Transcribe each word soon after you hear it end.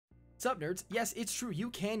Sup nerds, yes, it's true, you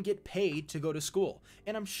can get paid to go to school,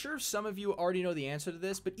 and I'm sure some of you already know the answer to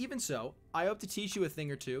this, but even so, I hope to teach you a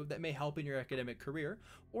thing or two that may help in your academic career,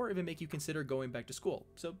 or even make you consider going back to school,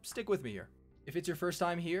 so stick with me here. If it's your first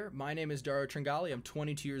time here, my name is Dario Tringali, I'm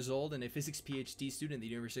 22 years old and a physics PhD student at the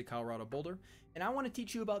University of Colorado Boulder, and I want to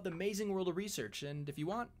teach you about the amazing world of research, and if you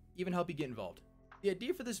want, even help you get involved. The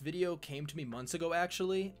idea for this video came to me months ago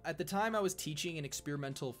actually. At the time I was teaching an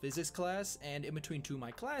experimental physics class, and in between two of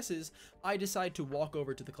my classes, I decided to walk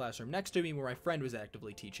over to the classroom next to me where my friend was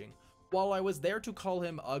actively teaching. While I was there to call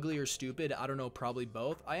him ugly or stupid, I don't know, probably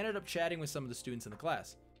both, I ended up chatting with some of the students in the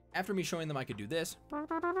class. After me showing them I could do this,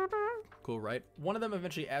 cool right, one of them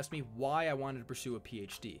eventually asked me why I wanted to pursue a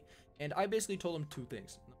PhD, and I basically told him two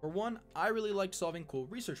things. Number one, I really liked solving cool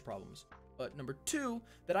research problems. But number two,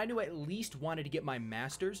 that I knew I at least wanted to get my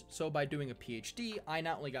master's, so by doing a PhD, I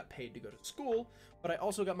not only got paid to go to school, but I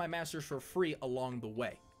also got my master's for free along the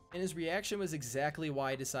way. And his reaction was exactly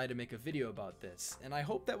why I decided to make a video about this, and I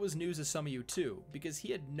hope that was news to some of you too, because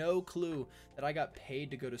he had no clue that I got paid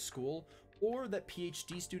to go to school, or that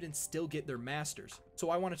PhD students still get their master's. So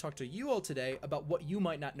I want to talk to you all today about what you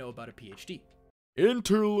might not know about a PhD.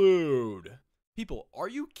 Interlude! People, are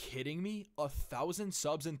you kidding me? 1,000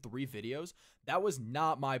 subs in 3 videos? That was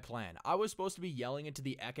not my plan. I was supposed to be yelling into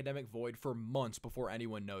the academic void for months before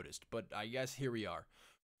anyone noticed, but I guess here we are.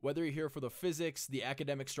 Whether you're here for the physics, the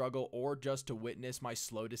academic struggle, or just to witness my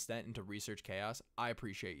slow descent into research chaos, I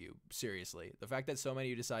appreciate you. Seriously. The fact that so many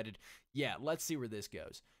of you decided, yeah, let's see where this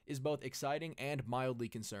goes, is both exciting and mildly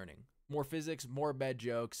concerning. More physics, more bad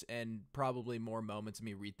jokes, and probably more moments of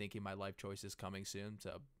me rethinking my life choices coming soon,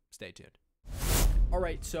 so stay tuned.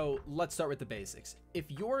 Alright, so let's start with the basics. If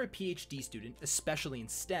you're a PhD student, especially in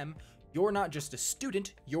STEM, you're not just a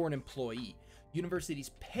student, you're an employee.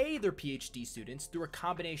 Universities pay their PhD students through a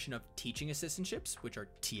combination of teaching assistantships, which are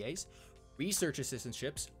TAs, research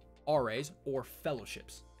assistantships, RAs, or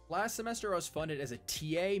fellowships. Last semester I was funded as a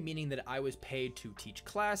TA, meaning that I was paid to teach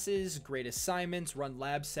classes, grade assignments, run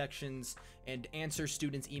lab sections, and answer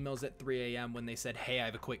students' emails at 3 a.m. when they said, hey, I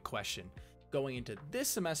have a quick question. Going into this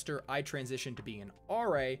semester, I transitioned to being an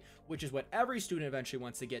RA, which is what every student eventually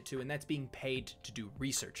wants to get to, and that's being paid to do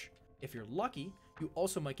research. If you're lucky, you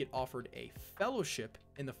also might get offered a fellowship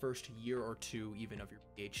in the first year or two even of your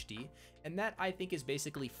PhD, and that I think is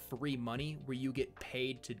basically free money where you get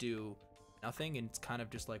paid to do nothing, and it's kind of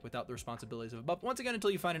just like without the responsibilities of a buff. Once again,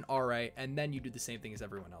 until you find an RA, and then you do the same thing as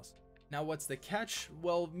everyone else. Now, what's the catch?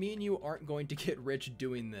 Well, me and you aren't going to get rich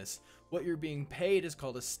doing this. What you're being paid is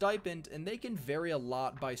called a stipend, and they can vary a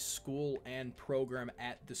lot by school and program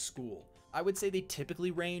at the school. I would say they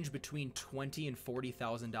typically range between $20,000 and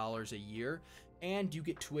 $40,000 a year, and you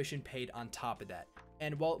get tuition paid on top of that.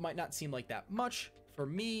 And while it might not seem like that much, for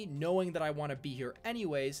me, knowing that I want to be here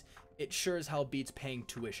anyways, it sure as hell beats paying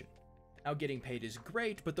tuition. Now, getting paid is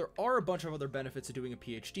great, but there are a bunch of other benefits of doing a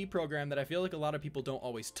PhD program that I feel like a lot of people don't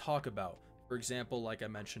always talk about. For example, like I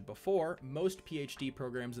mentioned before, most PhD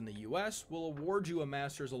programs in the US will award you a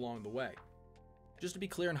master's along the way. Just to be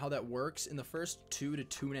clear on how that works, in the first 2 to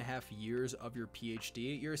 2.5 years of your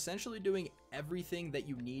PhD, you're essentially doing everything that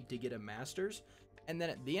you need to get a master's. And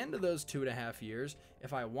then at the end of those 2.5 years,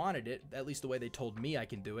 if I wanted it, at least the way they told me I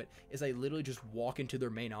can do it, is I literally just walk into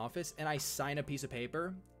their main office and I sign a piece of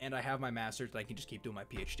paper and I have my master's and I can just keep doing my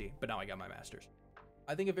PhD, but now I got my master's.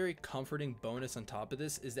 I think a very comforting bonus on top of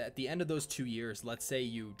this is that at the end of those 2 years, let's say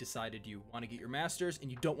you decided you want to get your master's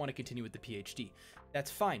and you don't want to continue with the PhD.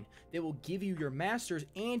 That's fine. They will give you your master's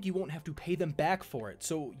and you won't have to pay them back for it,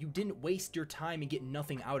 so you didn't waste your time and get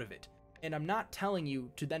nothing out of it. And I'm not telling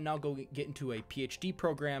you to then now go get into a PhD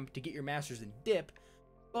program to get your master's and dip,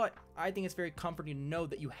 but I think it's very comforting to know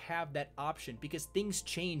that you have that option because things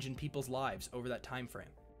change in people's lives over that time frame.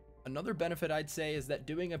 Another benefit I'd say is that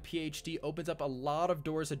doing a PhD opens up a lot of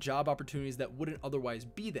doors to job opportunities that wouldn't otherwise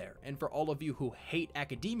be there. And for all of you who hate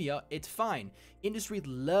academia, it's fine. Industry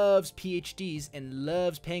loves PhDs and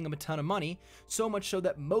loves paying them a ton of money, so much so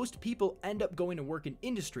that most people end up going to work in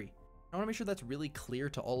industry. I want to make sure that's really clear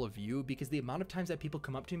to all of you because the amount of times that people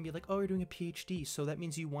come up to me and be like, oh, you're doing a PhD, so that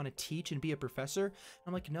means you want to teach and be a professor? And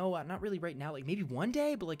I'm like, no, not really right now. Like maybe one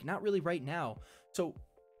day, but like not really right now. So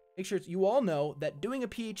make sure you all know that doing a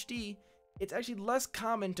PhD, it's actually less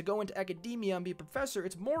common to go into academia and be a professor.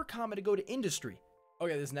 It's more common to go to industry.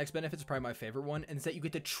 Okay, this next benefit is probably my favorite one, and it's that you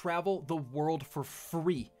get to travel the world for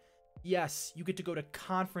free. Yes, you get to go to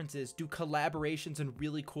conferences, do collaborations in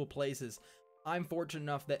really cool places. I'm fortunate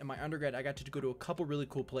enough that in my undergrad, I got to go to a couple really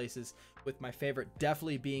cool places, with my favorite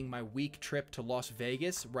definitely being my week trip to Las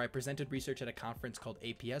Vegas, where I presented research at a conference called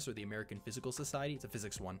APS, or the American Physical Society. It's a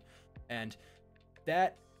physics one. And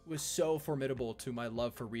that was so formidable to my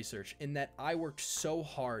love for research in that I worked so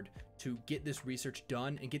hard to get this research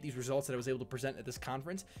done and get these results that I was able to present at this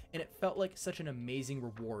conference, and it felt like such an amazing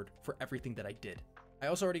reward for everything that I did. I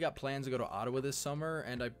also already got plans to go to Ottawa this summer,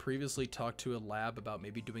 and I previously talked to a lab about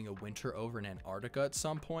maybe doing a winter over in Antarctica at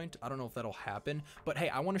some point. I don't know if that'll happen, but hey,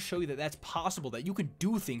 I want to show you that that's possible, that you can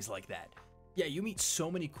do things like that. Yeah, you meet so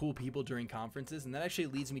many cool people during conferences, and that actually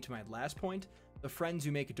leads me to my last point, the friends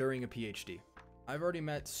you make during a PhD. I've already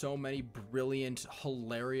met so many brilliant,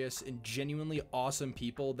 hilarious, and genuinely awesome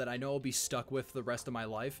people that I know I'll be stuck with the rest of my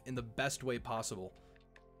life in the best way possible.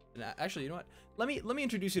 And actually, you know what? Let me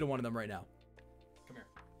introduce you to one of them right now. Come here.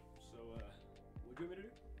 So, what do you want me to do?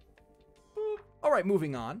 Boop. All right,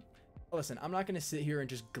 moving on. Listen, I'm not going to sit here and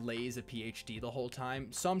just glaze a PhD the whole time.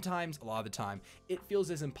 Sometimes, a lot of the time, it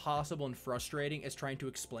feels as impossible and frustrating as trying to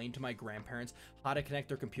explain to my grandparents how to connect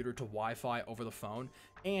their computer to Wi-Fi over the phone.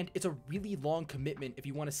 And it's a really long commitment if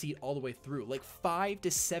you want to see it all the way through, like 5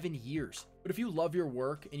 to 7 years. But if you love your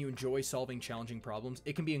work and you enjoy solving challenging problems,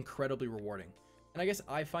 it can be incredibly rewarding. And I guess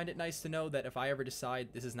I find it nice to know that if I ever decide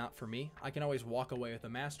this is not for me, I can always walk away with a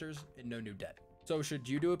master's and no new debt. So should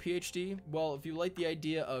you do a PhD? Well, if you like the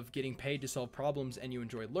idea of getting paid to solve problems and you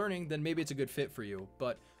enjoy learning, then maybe it's a good fit for you.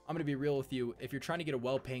 But I'm going to be real with you, if you're trying to get a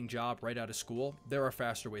well-paying job right out of school, there are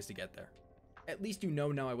faster ways to get there. At least you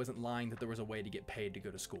know now I wasn't lying that there was a way to get paid to go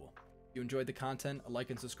to school. If you enjoyed the content, a like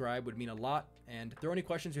and subscribe would mean a lot, and if there are any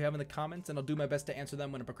questions you have in the comments, and I'll do my best to answer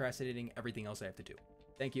them when I'm procrastinating everything else I have to do.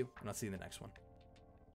 Thank you, and I'll see you in the next one.